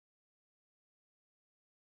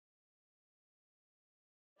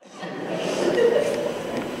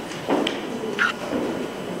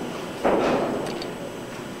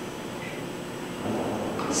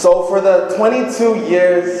So for the 22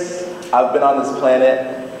 years I've been on this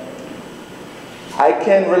planet, I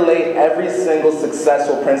can relate every single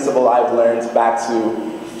successful principle I've learned back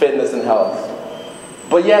to fitness and health.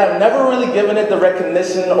 But yet I've never really given it the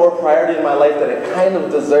recognition or priority in my life that it kind of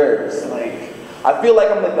deserves. I feel like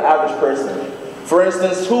I'm like the average person. For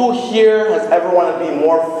instance, who here has ever wanted to be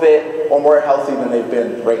more fit or more healthy than they've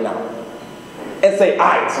been right now? And say,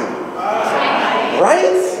 I too.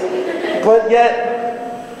 Right? But yet,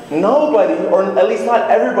 nobody, or at least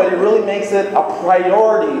not everybody, really makes it a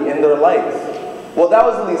priority in their life. Well, that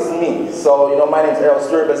was at least me. So, my name's Errol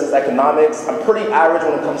Stewart, business economics. I'm pretty average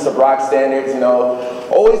when it comes to Brock standards,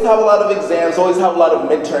 Always have a lot of exams, always have a lot of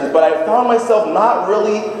midterms, but I found myself not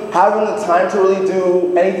really having the time to really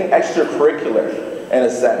do anything extracurricular, in a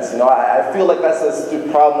sense. I feel like that's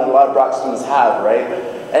a problem that a lot of Brock students have, right?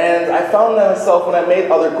 And I found that myself when I made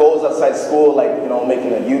other goals outside school, like,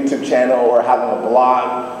 making a YouTube channel or having a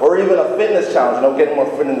blog, or even a fitness challenge, getting more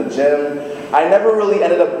fit in the gym. I never really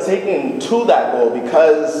ended up taking to that goal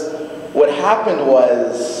because what happened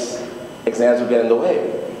was exams would get in the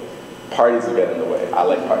way. Parties would get in the way. I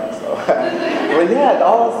like parties though. But yeah,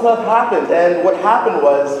 all that stuff happened. And what happened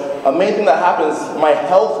was, a main thing that happens, my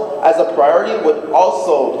health as a priority would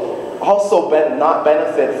also not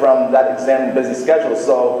benefit from that exam busy schedule.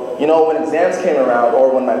 So, when exams came around,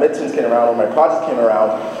 or when my midterms came around, or my projects came around,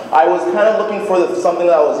 I was kind of looking for something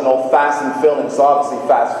that was, fast and filling. So obviously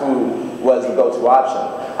fast food was the go-to option.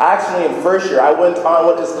 Actually, in first year, I went on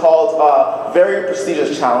what is called a very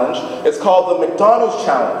prestigious challenge. It's called the McDonald's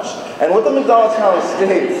Challenge. And what the McDonald's Challenge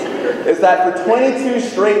states is that for 22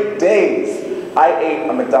 straight days, I ate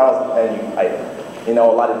a McDonald's menu item. A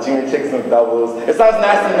lot of junior chicken McDoubles. It sounds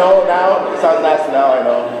nasty now. It sounds nasty now, I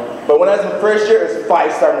know. But when I was in first year, it was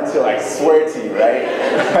 5-star material, I swear to you,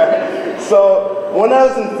 right? So when I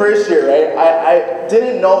was in first year, right, I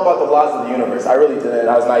didn't know about the laws of the universe. I really didn't.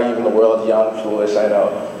 I was naive in the world, young, foolish, I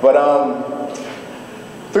know. But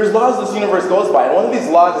there's laws this universe goes by, and one of these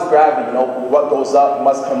laws is gravity. What goes up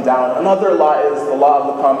must come down. Another law is the law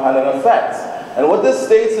of the compounding effect. And what this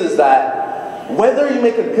states is that whether you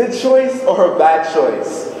make a good choice or a bad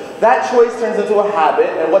choice, that choice turns into a habit,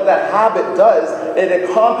 and what that habit does,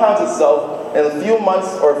 it compounds itself in a few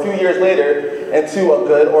months or a few years later into a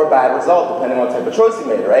good or bad result, depending on what type of choice you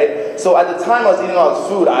made, right? So at the time I was eating all this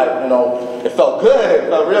food, it felt good, it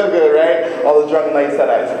felt real good, right? All the drunken nights that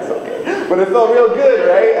I said, it's okay. But it felt real good,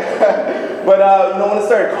 right? But when it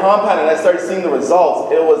started compounding, I started seeing the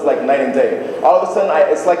results, it was like night and day. All of a sudden,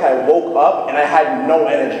 it's like I woke up and I had no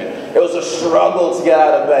energy. It was a struggle to get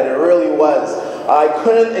out of bed, it really was. I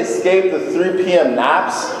couldn't escape the 3 p.m.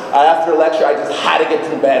 naps. After lecture, I just had to get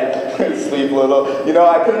to bed, sleep a little.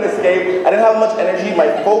 I couldn't escape. I didn't have much energy.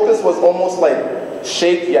 My focus was almost like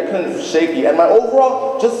shaky. I couldn't shaky. And my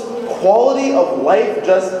overall just quality of life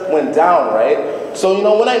just went down, right? So,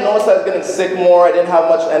 when I noticed I was getting sick more, I didn't have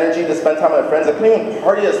much energy to spend time with my friends, I couldn't even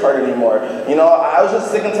party as hard anymore. I was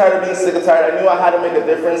just sick and tired of being sick and tired. I knew I had to make a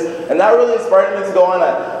difference. And that really inspired me to go on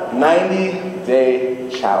a 90-day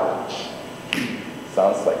challenge.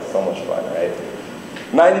 Sounds like so much fun, right?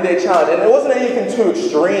 90-day challenge. And it wasn't anything too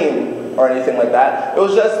extreme or anything like that. It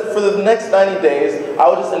was just, for the next 90 days, I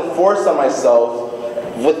would just enforce on myself,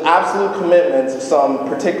 with absolute commitment, some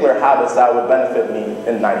particular habits that would benefit me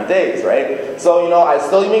in 90 days, right? So, I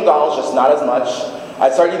still eat McDonald's, just not as much. I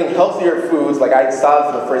started eating healthier foods, like I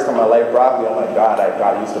saw for the first time in my life broccoli. Oh my God, I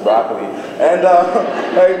got used to broccoli. And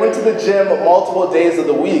I went to the gym multiple days of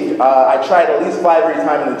the week. I tried at least 5 every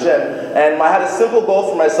time in the gym. And I had a simple goal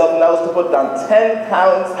for myself, and that was to put down 10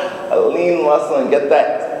 pounds of lean muscle and get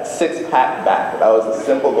that 6-pack back. That was a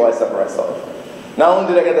simple goal I set for myself. Not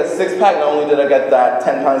only did I get that 6-pack, not only did I get that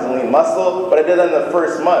 10 pounds of lean muscle, but I did that in the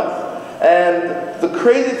first month. And the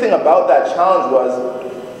crazy thing about that challenge was,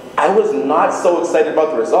 I was not so excited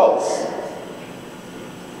about the results.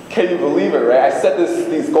 Can you believe it, right? I set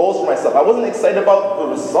these goals for myself. I wasn't excited about the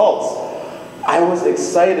results. I was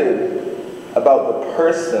excited about the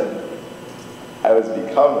person I was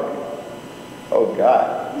becoming. Oh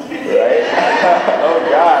God, right? Oh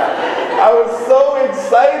God. I was so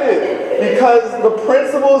excited because the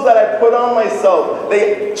principles that I put on myself,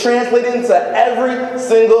 they translated into every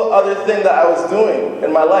single other thing that I was doing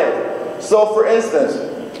in my life. So for instance,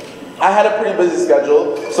 I had a pretty busy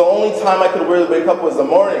schedule, so only time I could really wake up was the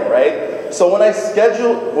morning, right? So when I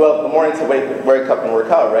scheduled, the morning to wake up and work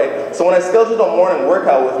out, right? So when I scheduled a morning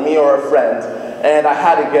workout with me or a friend, and I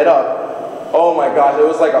had to get up, oh my gosh, it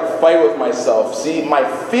was like a fight with myself. See, my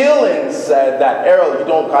feelings said that, Errol, you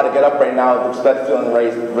don't gotta get up right now, that's feeling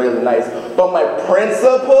really nice. But my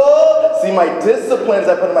principle, see, my disciplines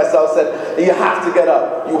I put in myself said, you have to get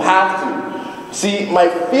up, you have to. See, my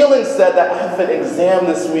feelings said that I have an exam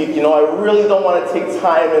this week, you know, I really don't want to take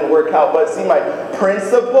time and work out. But see, my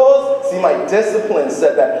principles, see, my discipline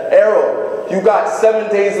said that, Errol, you got 7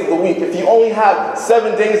 days of the week. If you only have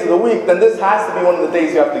 7 days of the week, then this has to be one of the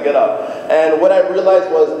days you have to get up. And what I realized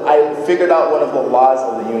was I figured out one of the laws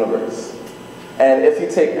of the universe. And if you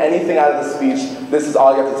take anything out of the speech, this is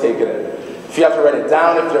all you have to take it in. If you have to write it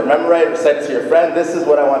down, if you remember it, recite it to your friend, this is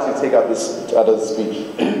what I want you to take out of the speech.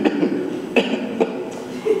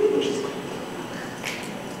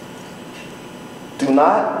 Do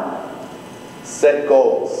not set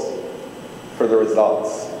goals for the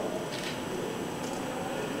results.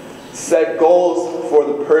 Set goals for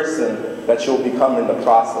the person that you'll become in the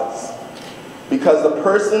process. Because the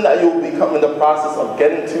person that you'll become in the process of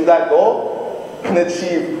getting to that goal can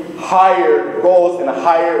achieve higher goals and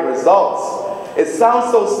higher results. It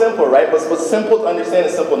sounds so simple, right? But what's simple to understand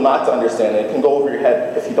is simple not to understand. It can go over your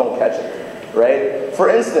head if you don't catch it, right? For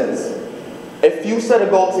instance, if you set a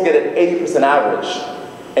goal to get an 80% average,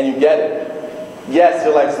 and you get it, yes,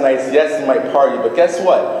 your life's nice, yes, you might party, but guess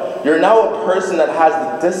what? You're now a person that has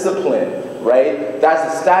the discipline, right? That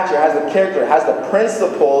has the stature, has the character, has the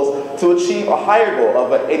principles to achieve a higher goal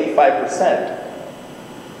of an 85%.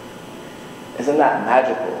 Isn't that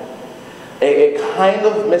magical? It kind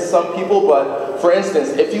of missed some people, but for instance,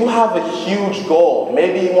 if you have a huge goal,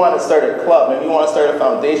 maybe you want to start a club, maybe you want to start a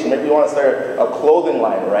foundation, maybe you want to start a clothing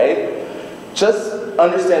line, right? Just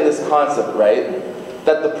understand this concept, right?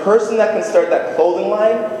 That the person that can start that clothing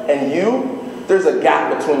line and you, there's a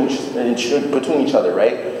gap between each other,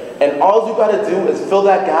 right? And all you gotta do is fill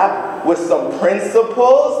that gap with some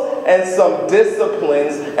principles and some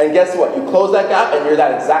disciplines, and guess what? You close that gap and you're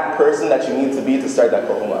that exact person that you need to be to start that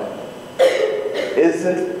clothing line.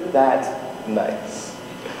 Isn't that nice?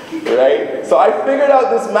 Right? So I figured out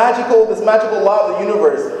this magical law of the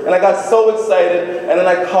universe, and I got so excited, and then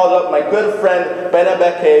I called up my good friend,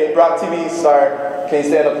 BrockTV, BrockTV star. Can you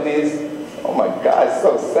stand up, please? Oh my God,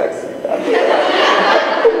 so sexy.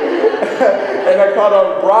 And I called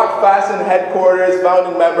up Brock Fashion Headquarters,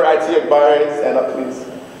 founding member, IT Akbari. Stand up, please.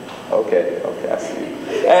 Okay, I see you.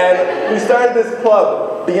 And we started this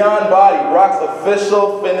club, Beyond Body, Brock's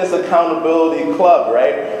official fitness accountability club,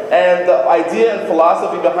 right? And the idea and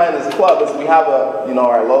philosophy behind this club is we have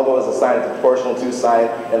our logo is a sine proportional to sine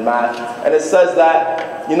in math. And it says that,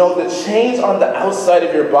 the change on the outside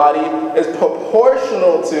of your body is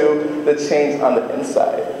proportional to the change on the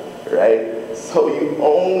inside, right? So you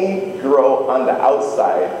only grow on the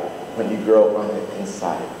outside when you grow on the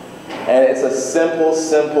inside. And it's a simple,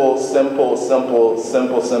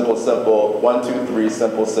 1, 2, 3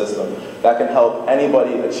 simple system that can help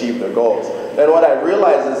anybody achieve their goals. And what I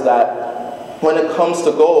realize is that when it comes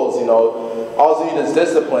to goals, all you need is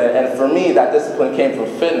discipline. And for me, that discipline came from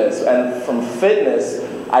fitness. And from fitness,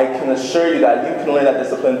 I can assure you that you can learn that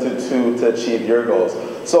discipline to achieve your goals.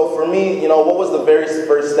 So for me, what was the very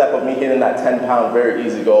first step of me hitting that 10-pound very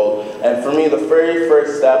easy goal? And for me, the very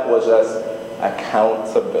first step was just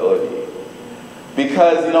accountability.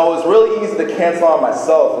 Because, it was really easy to cancel on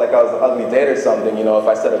myself, like I was an ugly date or something, if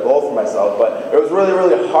I set a goal for myself. But it was really,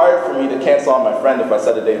 really hard for me to cancel on my friend if I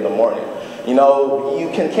set a date in the morning. You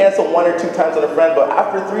can cancel 1 or 2 times on a friend, but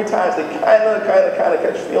after 3 times, they kind of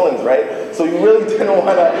catch feelings, right? So you really didn't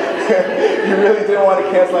want to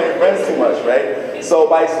cancel on your friends too much, right? So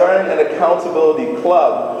by starting an accountability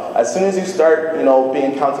club, as soon as you start,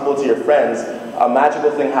 being accountable to your friends, a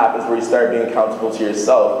magical thing happens where you start being accountable to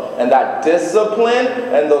yourself. And that discipline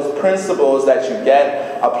and those principles that you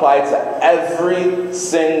get apply to every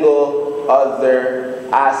single other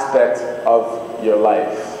aspect of your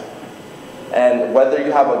life. And whether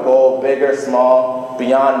you have a goal, big or small,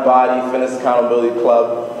 Beyond Body, Fitness Accountability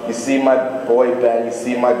Club, you see my boy Ben, you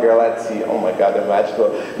see my girl at T, oh my God, they're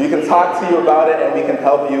magical. We can talk to you about it and we can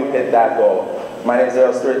help you hit that goal. My name is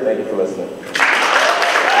Errol Stewart, thank you for listening.